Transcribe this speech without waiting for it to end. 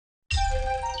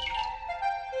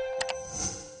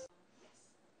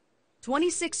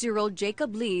26-year-old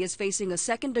Jacob Lee is facing a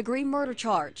second-degree murder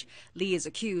charge. Lee is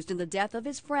accused in the death of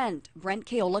his friend, Brent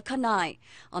Keola Kanai.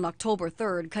 On October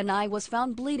 3rd, Kanai was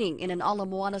found bleeding in an Ala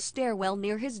Moana stairwell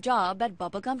near his job at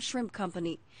Bubblegum Shrimp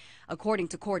Company. According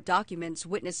to court documents,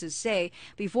 witnesses say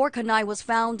before Kanai was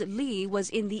found, Lee was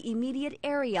in the immediate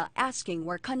area asking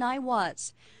where Kanai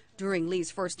was. During Lee's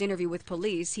first interview with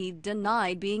police, he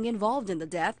denied being involved in the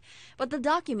death, but the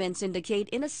documents indicate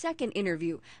in a second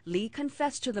interview, Lee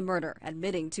confessed to the murder,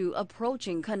 admitting to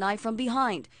approaching Kanai from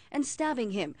behind and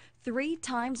stabbing him 3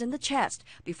 times in the chest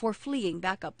before fleeing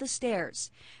back up the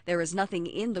stairs. There is nothing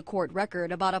in the court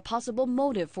record about a possible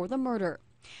motive for the murder.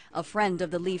 A friend of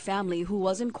the Lee family who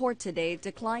was in court today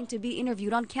declined to be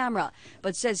interviewed on camera,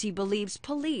 but says he believes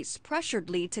police pressured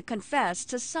Lee to confess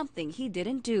to something he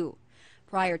didn't do.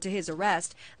 Prior to his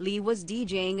arrest, Lee was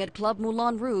DJing at Club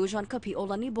Moulin Rouge on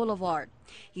Kapi'olani Boulevard.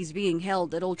 He's being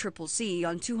held at Old Triple C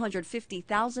on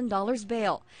 $250,000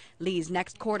 bail. Lee's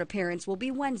next court appearance will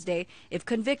be Wednesday. If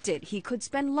convicted, he could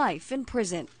spend life in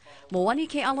prison. Moani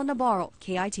Ke Ala Navarro,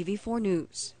 KITV4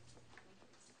 News.